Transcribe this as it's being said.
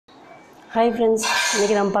Hi friends,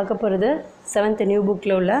 இன்னைக்கு நாம் பார்க்க போகிறது 7th நியூ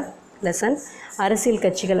புக்கில் உள்ள லெசன் அரசியல்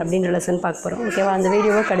கட்சிகள் அப்படின்ற லெசன் பார்க்க போகிறோம். ஓகேவா? அந்த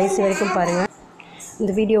வீடியோவை கடைசி வரைக்கும் பாருங்கள்,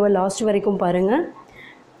 இந்த வீடியோவை லாஸ்ட் வரைக்கும் பாருங்கள்.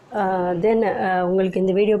 தென் உங்களுக்கு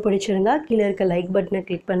இந்த வீடியோ பிடிச்சிருந்தா கீழே இருக்க லைக் பட்டனை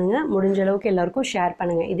கிளிக் பண்ணுங்கள், முடிஞ்ச அளவுக்கு எல்லாருக்கும் ஷேர்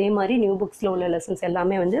பண்ணுங்கள். இதே மாதிரி நியூ புக்ஸில் உள்ள லெசன்ஸ்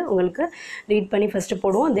எல்லாமே வந்து உங்களுக்கு ரீட் பண்ணி ஃபஸ்ட்டு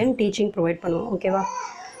போடுவோம், தென் டீச்சிங் ப்ரொவைட் பண்ணுவோம். ஓகேவா?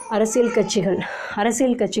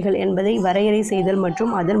 அரசியல் கட்சிகள் என்பதை வரையறை செய்தல் மற்றும்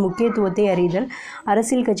அதன் முக்கியத்துவத்தை அறிதல்,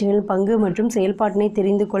 அரசியல் கட்சிகளின் பங்கு மற்றும் செயல்பாட்டினை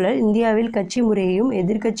தெரிந்து கொள்ளல், இந்தியாவில் கட்சி முறையையும்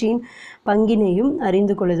எதிர்க்கட்சியின் பங்கினையும்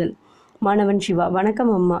அறிந்து கொள்ளுதல். மாணவன் சிவா: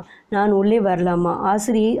 வணக்கம் அம்மா, நான் உள்ளே வரலாமா?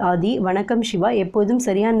 ஆசிரியை ஆதி: வணக்கம் சிவா, எப்போதும்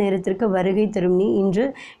சரியான நேரத்திற்கு வருகை தரும் நீ இன்று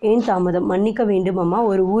ஏன் தாமதம்? மன்னிக்க வேண்டும் அம்மா,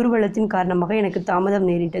 ஒரு ஊர்வலத்தின் காரணமாக எனக்கு தாமதம்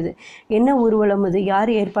நேரிட்டது. என்ன ஊர்வலம் அது?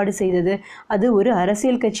 யார் ஏற்பாடு செய்தது? அது ஒரு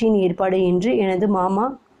அரசியல் கட்சியின் ஏற்பாடு என்று எனது மாமா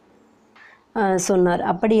சொன்னார்.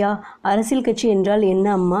 அப்படியா? அரசியல் கட்சி என்றால் என்ன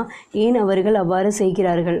அம்மா? ஏன் அவர்கள் அவ்வாறு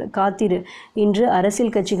செய்கிறார்கள்? காத்திரு, இன்று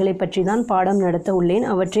அரசியல் கட்சிகளை பற்றி தான் பாடம் நடத்த உள்ளேன்.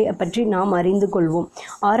 அவற்றை பற்றி நாம் அறிந்து கொள்வோம்.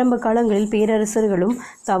 ஆரம்ப காலங்களில் பேரரசர்களும்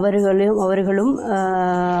அவர்களும்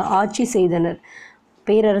ஆட்சி செய்தனர்.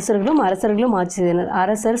 அரசர்களும் ஆட்சி செய்தனர்.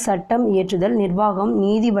 அரசர் சட்டம் இயற்றுதல், நிர்வாகம்,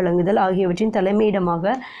 நீதி வழங்குதல் ஆகியவற்றின்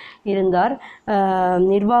தலைமையிடமாக இருந்தார்.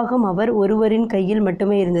 நிர்வாகம் அவர் ஒருவரின் கையில்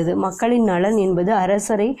மட்டுமே இருந்தது. மக்களின் நலன் என்பது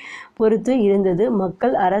அரசரை பொறுத்து இருந்தது.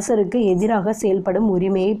 மக்கள் அரசருக்கு எதிராக செயல்படும்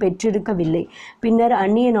உரிமையை பெற்றிருக்கவில்லை. பின்னர்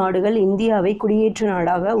அந்நிய நாடுகள் இந்தியாவை குடியேற்ற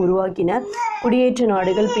நாடாக உருவாக்கின. குடியேற்ற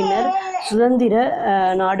நாடுகள் பின்னர் சுதந்திர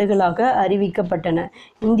நாடுகளாக அறிவிக்கப்பட்டன.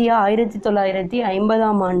 இந்தியா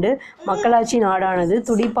 1950ஆம் ஆண்டு மக்களாட்சி நாடானது.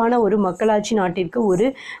 துடிப்பான ஒரு மக்களாட்சி நாட்டிற்கு ஒரு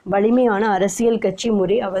வலிமையான அரசியல் கட்சி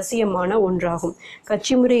முறை அவசியமான ஒன்றாகும்.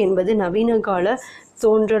 கட்சி முறை என்பது நவீன கால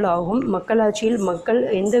தோன்றலாகும். மக்களாட்சியில் மக்கள்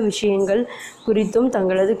எந்த விஷயங்கள் குறித்தும்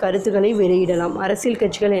தங்களது கருத்துக்களை வெளியிடலாம். அரசியல்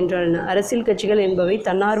கட்சிகள் என்றால் என்ன? அரசியல் கட்சிகள் என்பவை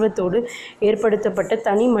தன்னார்வத்தோடு ஏற்படுத்தப்பட்ட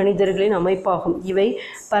தனி மனிதர்களின் அமைப்பாகும். இவை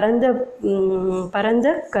பரந்த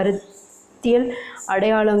கருத்தியல்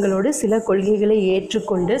அடையாளங்களோடு சில கொள்கைகளை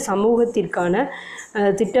ஏற்றுக்கொண்டு சமூகத்திற்கான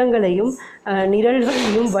திட்டங்களையும்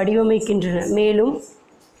நிரல்களையும் வடிவமைக்கின்றன. மேலும்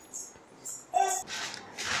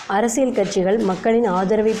அரசியல் கட்சிகள் மக்களின்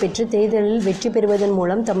ஆதரவை பெற்று தேர்தலில் வெற்றி பெறுவதன்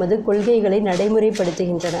மூலம் தமது கொள்கைகளை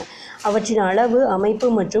நடைமுறைப்படுத்துகின்றன. அவற்றின் அளவு, அமைப்பு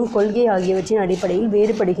மற்றும் கொள்கை ஆகியவற்றின் அடிப்படையில்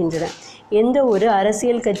வேறுபடுகின்றன. எந்த ஒரு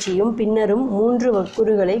அரசியல் கட்சியும் பின்னரும் 3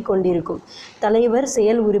 கூறுகளை கொண்டிருக்கும்: தலைவர்,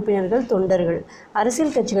 செயல் உறுப்பினர்கள், தொண்டர்கள்.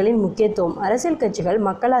 அரசியல் கட்சிகளின் முக்கியத்துவம். அரசியல் கட்சிகள்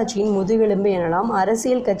மக்களாட்சியின் முதுகெலும்பு எனலாம்.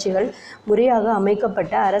 அரசியல் கட்சிகள் முறையாக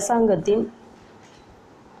அமைக்கப்பட்ட அரசாங்கத்தின்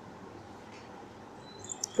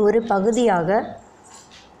ஒரு பகுதியாக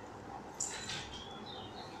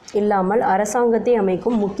இல்லாமல் அரசாங்கத்தை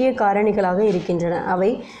அமைக்கும் முக்கிய காரணிகளாக இருக்கின்றன. அவை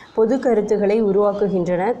பொது கருத்துக்களை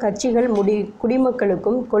உருவாக்குகின்றன. கட்சிகள்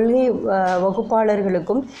குடிமக்களுக்கும் கொள்கை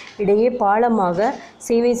வகுப்பாளர்களுக்கும் இடையே பாலமாக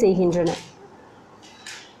சேவை செய்கின்றன.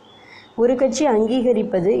 ஒரு கட்சி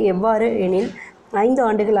அங்கீகரிப்பது எவ்வாறு எனில், 5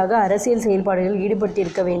 ஆண்டுகளாக அரசியல் செயல்பாடுகளில்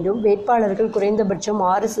ஈடுபட்டிருக்க வேண்டும். வேட்பாளர்கள் குறைந்தபட்சம்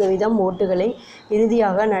 6% ஓட்டுகளை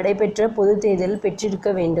இறுதியாக நடைபெற்ற பொது தேர்தலில்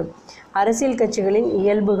பெற்றிருக்க வேண்டும். அரசியல் கட்சிகளின்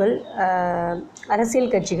இயல்புகள்.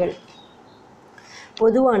 அரசியல் கட்சிகள்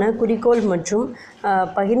பொதுவான குறிக்கோள் மற்றும்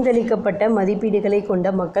பகிர்ந்தளிக்கப்பட்ட மதிப்பீடுகளை கொண்ட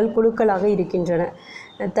மக்கள் குழுக்களாக இருக்கின்றன.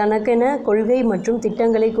 தனக்கென கொள்கை மற்றும்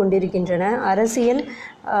திட்டங்களை கொண்டிருக்கின்றன. அரசியல்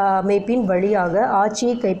அமைப்பின் வழியாக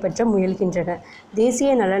ஆட்சியை கைப்பற்ற முயல்கின்றன.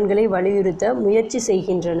 தேசிய நலன்களை வலியுறுத்த முயற்சி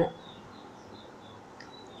செய்கின்றன.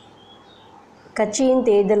 கட்சியின்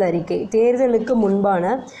தேர்தல் அறிக்கை. தேர்தலுக்கு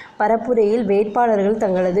முன்பான பரப்புரையில் வேட்பாளர்கள்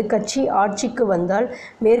தங்களது கட்சி ஆட்சிக்கு வந்தால்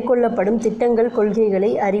மேற்கொள்ளப்படும் திட்டங்கள்,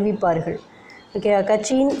 கொள்கைகளை அறிவிப்பார்கள்.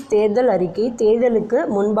 கட்சியின் தேர்தல் அறிக்கை. தேர்தலுக்கு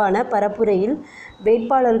முன்பான பரப்புரையில்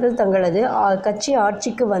வேட்பாளர்கள் தங்களது கட்சி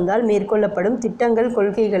ஆட்சிக்கு வந்தால் மேற்கொள்ளப்படும் திட்டங்கள்,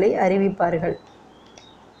 கொள்கைகளை அறிவிப்பார்கள்.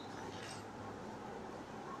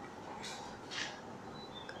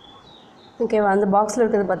 ஓகேவா? அந்த பாக்ஸில்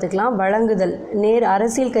இருக்கிறது பார்த்துக்கலாம். வழங்குதல்.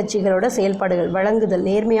 அரசியல் கட்சிகளோட செயல்பாடுகள். வழங்குதல்,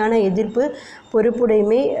 நேர்மையான எதிர்ப்பு,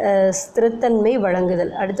 பொறுப்புடைமை, ஸ்திரத்தன்மை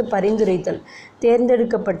வழங்குதல். அடுத்து பரிந்துரைத்தல்.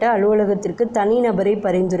 தேர்ந்தெடுக்கப்பட்ட அலுவலகத்திற்கு தனிநபரை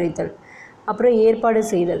பரிந்துரைத்தல். அப்புறம்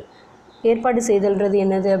ஏற்பாடு செய்தல்ன்றது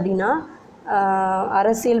என்னது அப்படின்னா,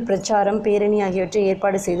 அரசியல் பிரச்சாரம், பேரணி ஆகியவற்றை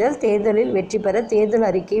ஏற்பாடு செய்தல். தேர்தலில் வெற்றி பெற தேர்தல்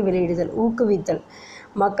அறிக்கையை வெளியிடுதல். ஊக்குவித்தல்.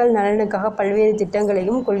 மக்கள் நலனுக்காக பல்வேறு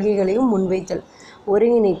திட்டங்களையும் கொள்கைகளையும் முன்வைத்தல்.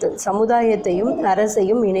 ஒருங்கிணைத்தல். சமுதாயத்தையும்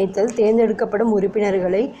அரசையும் இணைத்தல். தேர்ந்தெடுக்கப்படும்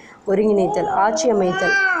உறுப்பினர்களை ஒருங்கிணைத்தல். ஆட்சி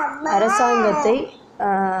அமைத்தல். அரசாங்கத்தை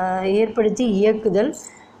ஏற்படுத்தி இயக்குதல்.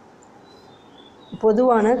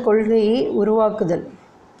 பொதுவான கொள்கையை உருவாக்குதல்.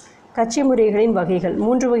 கட்சி முறைகளின் வகைகள்.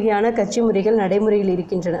 3 வகையான கட்சி முறைகள் நடைமுறையில்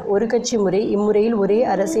இருக்கின்றன. ஒரு கட்சி முறை. இம்முறையில் ஒரே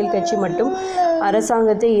அரசியல் கட்சி மட்டும்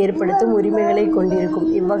அரசாங்கத்தை ஏற்படுத்தும் உரிமைகளை கொண்டிருக்கும்.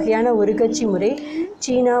 இவ்வகையான ஒரு கட்சி முறை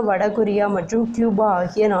சீனா, வடகொரியா மற்றும் கியூபா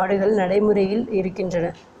ஆகிய நாடுகள் நடைமுறையில்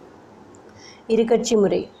இருக்கின்றன. இருகட்சி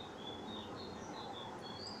முறை.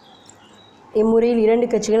 இம்முறையில் 2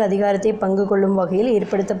 கட்சிகள் அதிகாரத்தை பங்கு கொள்ளும் வகையில்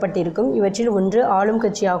ஏற்படுத்தப்பட்டிருக்கும். இவற்றில் ஒன்று ஆளும்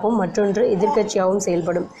கட்சியாகவும் மற்றொன்று எதிர்க்கட்சியாகவும்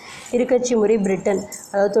செயல்படும். இருகட்சி முறை பிரிட்டன்,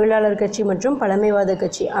 அதாவது தொழிலாளர் கட்சி மற்றும் பழமைவாத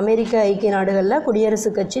கட்சி. அமெரிக்க ஐக்கிய நாடுகளில்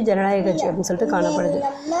குடியரசுக் கட்சி, ஜனநாயக கட்சி அப்படின்னு சொல்லிட்டு காணப்படுது.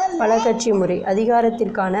 பல கட்சி முறை.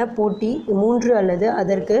 அதிகாரத்திற்கான போட்டி 3 அல்லது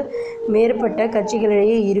அதற்கு மேற்பட்ட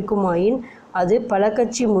கட்சிகளிடையே இருக்குமாயின் அது பல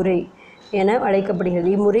கட்சி முறை என அழைக்கப்படுகிறது.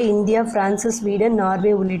 இம்முறை இந்தியா, பிரான்ஸ், ஸ்வீடன்,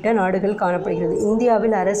 நார்வே உள்ளிட்ட நாடுகள் காணப்படுகிறது.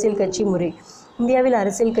 இந்தியாவில் அரசியல் கட்சி முறை. இந்தியாவில்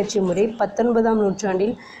அரசியல் கட்சி முறை 19ஆம்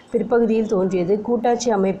நூற்றாண்டில் பிற்பகுதியில் தோன்றியது.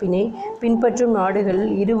 கூட்டாட்சி அமைப்பினை பின்பற்றும்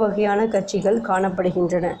நாடுகளில் 2 வகையான கட்சிகள்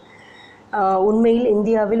காணப்படுகின்றன. உண்மையில்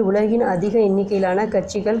இந்தியாவில் உலகின் அதிக எண்ணிக்கையிலான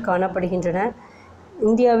கட்சிகள் காணப்படுகின்றன.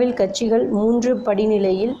 இந்தியாவில் கட்சிகள் 3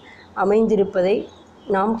 படிநிலையில் அமைந்திருப்பதை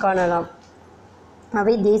நாம் காணலாம்.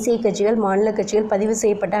 அவை தேசிய கட்சிகள், மாநில கட்சிகள், பதிவு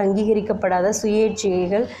செய்யப்பட்ட அங்கீகரிக்கப்படாத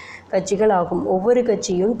சுயேட்சைகள் கட்சிகள் ஆகும். ஒவ்வொரு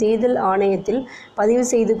கட்சியும் தேர்தல் ஆணையத்தில் பதிவு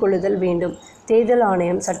செய்து கொள்ளுதல் வேண்டும். தேர்தல்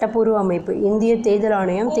ஆணையம் சட்டப்பூர்வ அமைப்பு. இந்திய தேர்தல்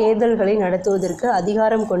ஆணையம் தேர்தல்களை நடத்துவதற்கு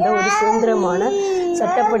அதிகாரம் கொண்ட ஒரு சுதந்திரமான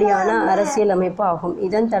சட்டப்படியான அரசியல் அமைப்பு ஆகும்.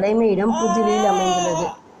 இதன் தலைமையிடம் புதுதில்லியில் அமைந்துள்ளது.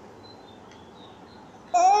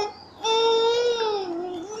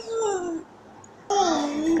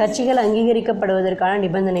 கட்சிகள் அங்கீகரிக்கப்படுவதற்கான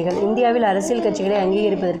நிபந்தனைகள். இந்தியாவில் அரசியல் கட்சிகளை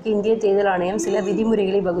அங்கீகரிப்பதற்கு இந்திய தேர்தல் ஆணையம் சில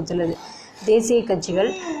விதிமுறைகளை வகுத்துள்ளது. தேசிய கட்சிகள்,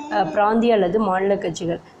 பிராந்திய அல்லது மாநில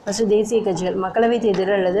கட்சிகள். ஃபஸ்ட்டு தேசிய கட்சிகள் மக்களவைத்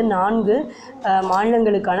தேர்தல் அல்லது 4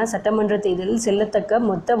 மாநிலங்களுக்கான சட்டமன்ற தேர்தலில் செல்லத்தக்க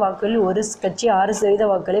மொத்த வாக்குகளில் ஒரு கட்சி 6%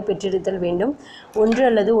 வாக்குகளை பெற்றிருத்தல் வேண்டும். 1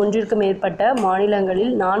 அல்லது 1ற்கு மேற்பட்ட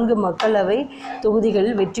மாநிலங்களில் 4 மக்களவை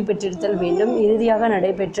தொகுதிகளில் வெற்றி பெற்றிருத்தல் வேண்டும். இறுதியாக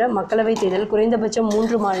நடைபெற்ற மக்களவைத் தேர்தல் குறைந்தபட்சம்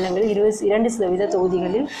 3 மாநிலங்களில் 22%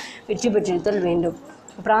 தொகுதிகளில் வெற்றி பெற்றிருத்தல் வேண்டும்.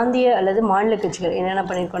 பிராந்திய அல்லது மாநில கட்சிகள் என்னென்ன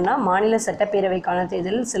பண்ணியிருக்கோம்னா, மாநில சட்டப்பேரவைக்கான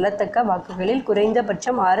தேர்தலில் செல்லத்தக்க வாக்குகளில்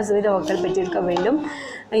குறைந்தபட்சம் 6% வாக்குகள் பெற்றிருக்க வேண்டும்.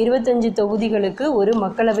 25 தொகுதிகளுக்கு ஒரு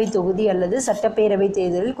மக்களவை தொகுதி அல்லது சட்டப்பேரவை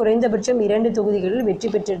தேர்தலில் குறைந்தபட்சம் 2 தொகுதிகளில் வெற்றி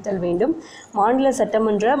பெற்றிருத்தல் வேண்டும். மாநில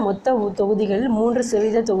சட்டமன்ற மொத்த தொகுதிகளில்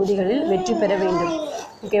 3% தொகுதிகளில் வெற்றி பெற வேண்டும்.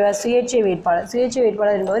 ஓகேவா? சுயேட்சை வேட்பாளர். சுயேட்சை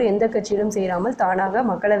வேட்பாளர் என்பவர் எந்த கட்சியிலும் சேராமல் தானாக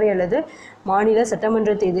மக்களவை அல்லது மாநில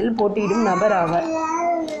சட்டமன்ற தேர்தலில் போட்டியிடும் நபர் ஆவார்.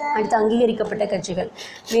 அடுத்து அங்கீகரிக்கப்பட்ட கட்சிகள்.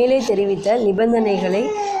 மேலே தெரிவித்த நிபந்தனைகளை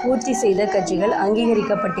பூர்த்தி செய்த கட்சிகள்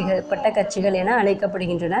அங்கீகரிக்கப்பட்ட கட்சிகள் என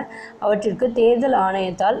அழைக்கப்படுகின்றன. அவற்றிற்கு தேர்தல்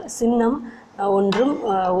ஆணையத்தால் சின்னம் ஒன்றும்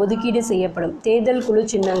ஒதுக்கீடு செய்யப்படும். தேர்தல் குழு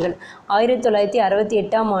சின்னங்கள்.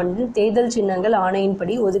 1968ஆம் ஆண்டில் தேர்தல் சின்னங்கள்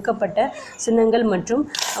ஆணையின்படி ஒதுக்கப்பட்ட சின்னங்கள் மற்றும்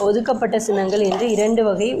ஒதுக்கப்பட்ட சின்னங்கள் என்று 2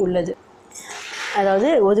 வகை உள்ளது. அதாவது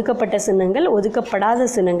ஒதுக்கப்பட்ட சின்னங்கள், ஒதுக்கப்படாத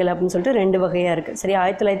சின்னங்கள் அப்படின்னு சொல்லிட்டு 2 வகையாக இருக்குது. சரி,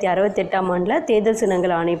 1968ஆம் ஆண்டில் தேர்தல்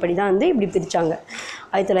சின்னங்கள் ஆணைப்படி தான் இப்படி பிரித்தாங்க.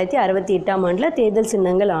 1968ஆம் ஆண்டில் தேர்தல்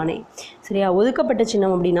சின்னங்கள் ஆணை. சரியா? ஒதுக்கப்பட்ட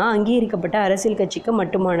சின்னம் அப்படின்னா அங்கீகரிக்கப்பட்ட அரசியல் கட்சிக்கு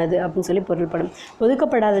மட்டுமானது அப்படின்னு சொல்லி பொருள்படும்.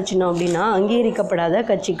 ஒதுக்கப்படாத சின்னம் அப்படின்னா அங்கீகரிக்கப்படாத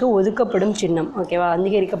கட்சிக்கு ஒதுக்கப்படும் சின்னம். ஓகேவா?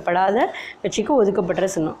 அங்கீகரிக்கப்படாத கட்சிக்கு ஒதுக்கப்பட்ட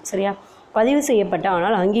சின்னம். சரியா? பதிவு செய்யப்பட்ட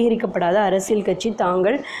ஆனால் அங்கீகரிக்கப்படாத அரசியல் கட்சி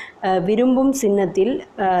தாங்கள் விரும்பும் சின்னத்தில்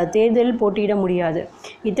தேர்தலில் போட்டியிட முடியாது.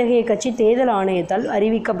 இத்தகைய கட்சி தேர்தல் ஆணையத்தால்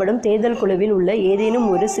அறிவிக்கப்படும் தேர்தல் குழுவில் உள்ள ஏதேனும்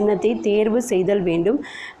ஒரு சின்னத்தை தேர்வு செய்தல் வேண்டும்.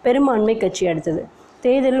 பெரும்பான்மை கட்சி. அடுத்தது,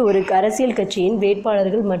 தேர்தலில் ஒரு அரசியல் கட்சியின்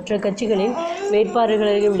வேட்பாளர்கள் மற்ற கட்சிகளின்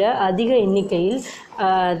வேட்பாளர்களை விட அதிக எண்ணிக்கையில்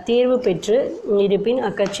தேர்வு பெற்று இருப்பின்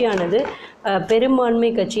அக்கட்சியானது பெரும்பான்மை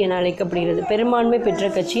கட்சி என அழைக்கப்படுகிறது. பெரும்பான்மை பெற்ற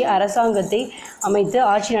கட்சி அரசாங்கத்தை அமைத்து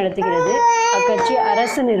ஆட்சி நடத்துகிறது. அக்கட்சி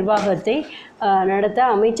அரசு நிர்வாகத்தை நடத்த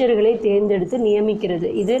அமைச்சர்களை தேர்ந்தெடுத்து நியமிக்கிறது.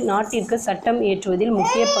 இது நாட்டிற்கு சட்டம் இயற்றுவதில்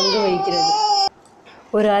முக்கிய பங்கு வகிக்கிறது.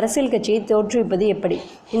 ஒரு அரசியல் கட்சியை தோற்றுவிப்பது எப்படி?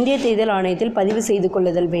 இந்திய தேர்தல் ஆணையத்தில் பதிவு செய்து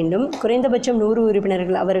கொள்ளுதல் வேண்டும். குறைந்தபட்சம் 100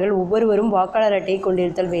 உறுப்பினர்கள். அவர்கள் ஒவ்வொருவரும் வாக்காளர் அட்டையை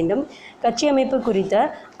கொண்டிருத்தல் வேண்டும். கட்சி அமைப்பு குறித்த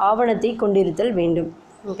ஆவணத்தை கொண்டிருத்தல் வேண்டும்.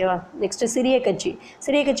 ஓகேவா? நெக்ஸ்ட், சிறிய கட்சி.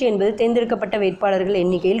 சிறிய கட்சி என்பது தேர்ந்தெடுக்கப்பட்ட வேட்பாளர்கள்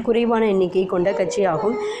எண்ணிக்கையில் குறைவான எண்ணிக்கை கொண்ட கட்சி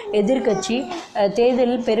ஆகும். எதிர்கட்சி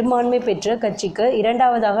தேர்தலில் பெரும்பான்மை பெற்ற கட்சிக்கு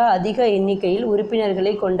இரண்டாவதாக அதிக எண்ணிக்கையில்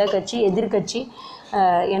உறுப்பினர்களை கொண்ட கட்சி எதிர்கட்சி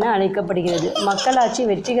என அழைக்கப்படுகிறது. மக்களாட்சி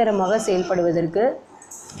வெற்றிகரமாக செயல்படுவதற்கு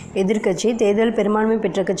எதிர்க்கட்சி தேர்தல் பெரும்பான்மை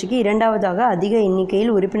பெற்ற கட்சிக்கு இரண்டாவதாக அதிக எண்ணிக்கையில்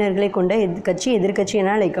உறுப்பினர்களை கொண்ட கட்சி எதிர்க்கட்சி என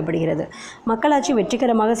அழைக்கப்படுகிறது. மக்களாட்சி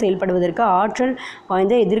வெற்றிகரமாக செயல்படுவதற்கு ஆற்றல்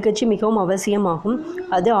வாய்ந்த எதிர்க்கட்சி மிகவும் அவசியமாகும்.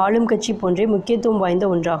 அது ஆளும் கட்சி போன்றே முக்கியத்துவம் வாய்ந்த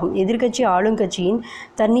ஒன்றாகும். எதிர்க்கட்சி ஆளும் கட்சியின்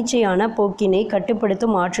தன்னிச்சையான போக்கினை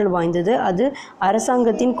கட்டுப்படுத்தும் ஆற்றல் வாய்ந்தது. அது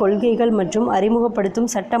அரசாங்கத்தின் கொள்கைகள் மற்றும்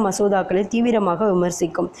அறிமுகப்படுத்தும் சட்ட மசோதாக்களை தீவிரமாக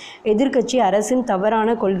விமர்சிக்கும். எதிர்க்கட்சி அரசின்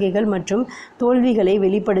தவறான கொள்கைகள் மற்றும் தோல்விகளை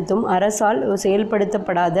வெளிப்படுத்தும் அரசால்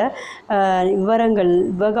செயல்படுத்தப்படாத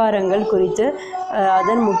விவகாரங்கள் குறித்து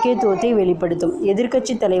அதன் முக்கியத்துவத்தை வெளிப்படுத்தும்.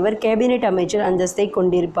 எதிர்க்கட்சி தலைவர் கேபினெட் அமைச்சர் அந்தஸ்தை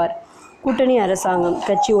கொண்டிருப்பார். கூட்டணி அரசாங்கம்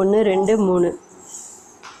கட்சி 1, 2, 3.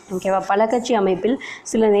 ஓகேவா? பல கட்சி அமைப்பில்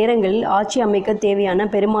சில நேரங்களில் ஆட்சி அமைக்க தேவையான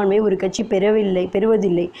பெரும்பான்மை ஒரு கட்சி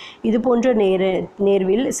பெறுவதில்லை. இது போன்ற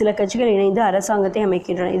நேர்வில் சில கட்சிகள் இணைந்து அரசாங்கத்தை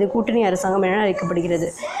அமைக்கின்றன. இது கூட்டணி அரசாங்கம் என அழைக்கப்படுகிறது.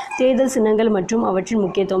 தேர்தல் சின்னங்கள் மற்றும் அவற்றின்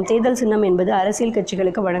முக்கியத்துவம். தேர்தல் சின்னம் என்பது அரசியல்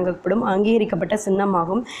கட்சிகளுக்கு வழங்கப்படும் அங்கீகரிக்கப்பட்ட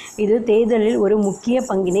சின்னமாகும். இது தேர்தலில் ஒரு முக்கிய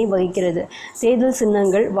பங்கினை வகிக்கிறது. தேர்தல்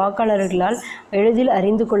சின்னங்கள் வாக்காளர்களால் எளிதில்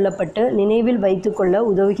அறிந்து கொள்ளப்பட்டு நினைவில் வைத்துக்கொள்ள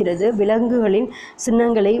உதவுகிறது. விலங்குகளின்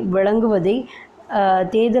சின்னங்களை வழங்குவதை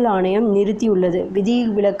தேர்தல் ஆணையம் நிறுத்தியுள்ளது.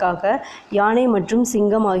 விதிவிலக்காக யானை மற்றும்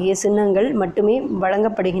சிங்கம் ஆகிய சின்னங்கள் மட்டுமே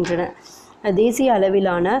வழங்கப்படுகின்றன. தேசிய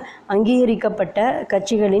அளவிலான அங்கீகரிக்கப்பட்ட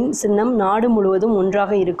கட்சிகளின் சின்னம் நாடு முழுவதும்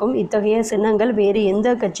ஒன்றாக இருக்கும். இத்தகைய சின்னங்கள் வேறு எந்த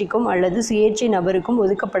கட்சிக்கும் அல்லது சுயேட்சை நபருக்கும்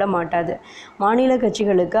ஒதுக்கப்பட மாட்டாது. மாநில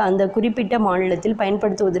கட்சிகளுக்கு அந்த குறிப்பிட்ட மாநிலத்தில்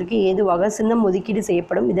பயன்படுத்துவதற்கு ஏதுவாக சின்னம் ஒதுக்கீடு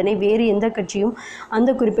செய்யப்படும். இதனை வேறு எந்த கட்சியும் அந்த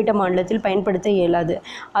குறிப்பிட்ட மாநிலத்தில் பயன்படுத்த இயலாது.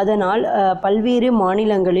 அதனால் பல்வேறு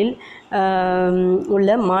மாநிலங்களில் உள்ள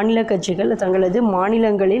மாநில கட்சிகள் தங்களது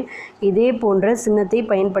மாநிலங்களில் இதே போன்ற சின்னத்தை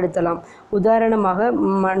பயன்படுத்தலாம். உதாரணமாக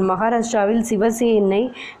மகாராஷ்டிராவில் சிவசேனை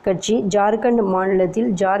கட்சி, ஜார்க்கண்ட்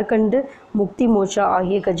மாநிலத்தில் ஜார்க்கண்ட் முக்தி மோர்ச்சா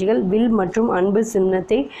ஆகிய கட்சிகள் வில் மற்றும் அன்பு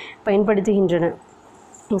சின்னத்தை பயன்படுத்துகின்றன.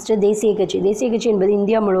 நெக்ஸ்ட் தேசிய கட்சி. தேசிய கட்சி என்பது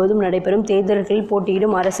இந்தியா முழுவதும் நடைபெறும் தேர்தல்களில்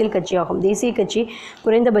போட்டியிடும் அரசியல் கட்சியாகும். தேசிய கட்சி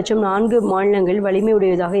குறைந்தபட்சம் 4 மாநிலங்களில்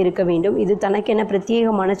வலிமையுடையதாக இருக்க வேண்டும். இது தனக்கென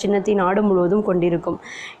பிரத்யேகமான சின்னத்தை நாடு முழுவதும் கொண்டிருக்கும்.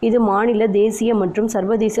 இது மாநில, தேசிய மற்றும்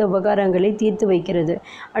சர்வதேச விவகாரங்களை தீர்த்து வைக்கிறது.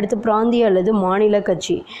 அடுத்து பிராந்திய அல்லது மாநில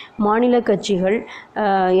கட்சி. மாநில கட்சிகள்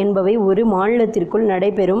என்பவை ஒரு மாநிலத்திற்குள்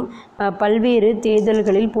நடைபெறும் பல்வேறு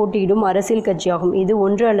தேர்தல்களில் போட்டியிடும் அரசியல் கட்சியாகும். இது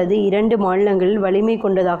 1 அல்லது 2 மாநிலங்களில் வலிமை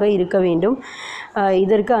கொண்டதாக இருக்க வேண்டும்.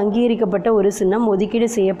 இதற்கு அங்கீகரிக்கப்பட்ட ஒரு சின்னம் ஒதுக்கீடு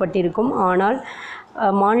செய்யப்பட்டிருக்கும். ஆனால்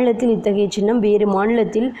மாநிலத்தில் இத்தகைய சின்னம் வேறு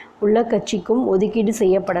மாநிலத்தில் உள்ள கட்சிக்கும் ஒதுக்கீடு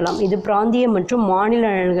செய்யப்படலாம். இது பிராந்திய மற்றும் மாநில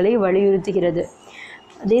நலன்களை வலியுறுத்துகிறது.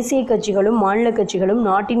 தேசிய கட்சிகளும் மாநில கட்சிகளும்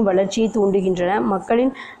நாட்டின் வளர்ச்சியை தூண்டுகின்றன,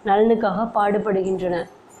 மக்களின் நலனுக்காக பாடுபடுகின்றன.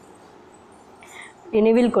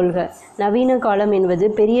 நினைவில் கொள்க, நவீன காலம் என்பது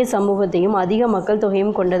பெரிய சமூகத்தையும் அதிக மக்கள்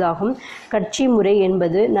தொகையும் கொண்டதாகும். கட்சி முறை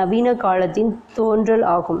என்பது நவீன காலத்தின் தோன்றல்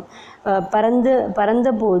ஆகும்.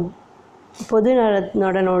 பரந்த பொது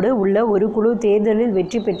நலனோடு உள்ள ஒரு குழு தேர்தலில்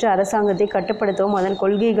வெற்றி பெற்று அரசாங்கத்தை கட்டுப்படுத்தவும் அதன்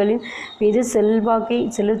கொள்கைகளின் மீது செல்வாக்கை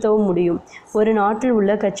செலுத்தவும் முடியும். ஒரு நாட்டில்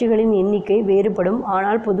உள்ள கட்சிகளின் எண்ணிக்கை வேறுபடும்.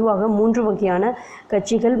 ஆனால் பொதுவாக 3 வகையான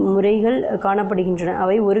கட்சிகள் முறைகள் காணப்படுகின்றன.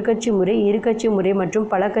 அவை ஒரு கட்சி முறை, இரு கட்சி முறை மற்றும்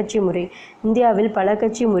பல கட்சி முறை. இந்தியாவில் பல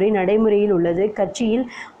கட்சி முறை நடைமுறையில் உள்ளது. கட்சியில்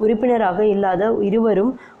உறுப்பினராக இல்லாத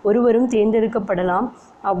ஒருவரும் தேர்ந்தெடுக்கப்படலாம்.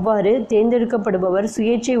 அவ்வாறு தேர்ந்தெடுக்கப்படுபவர்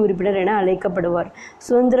சுயேட்சை உறுப்பினர் என அழைக்கப்படுவார்.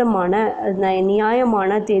 சுதந்திரமான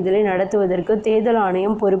நியாயமான தேர்தலை நடத்துவதற்கு தேர்தல்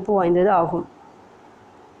ஆணையம் பொறுப்பு வாய்ந்தது ஆகும்.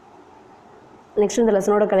 நெக்ஸ்ட் இந்த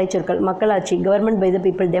லெசனோட கலைச்சொற்கள். மக்களாட்சி, government by the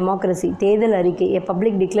people. Democracy, தேர்தல் அறிக்கை, எ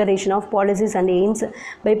public declaration of policies and AIIMS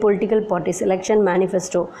by political parties. Election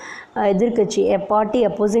manifesto. எதிர்க்கட்சி, எ party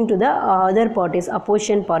opposing to the other parties.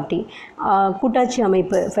 Opposition party. கூட்டாட்சி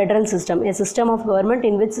அமைப்பு, federal system, a system of government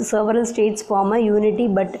in which several states form a unity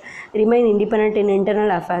but remain independent in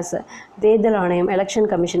internal affairs. தேர்தல் ஆணையம், election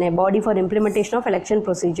commission, a body for implementation of election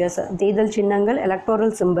procedures. தேர்தல் சின்னங்கள்,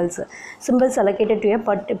 electoral symbols. Symbols allocated to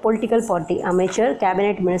a political party. அமைச்சர்,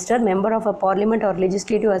 cabinet minister, member of a parliament R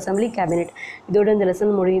legislative assembly, cabinet. இதோட இந்த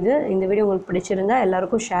lesson முடியுது. இந்த video உங்களுக்கு பிடிச்சிருந்தா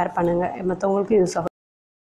எல்லாருக்கும் ஷேர் பண்ணுங்கள், மற்றவங்களுக்கும் யூஸ் ஆகும்.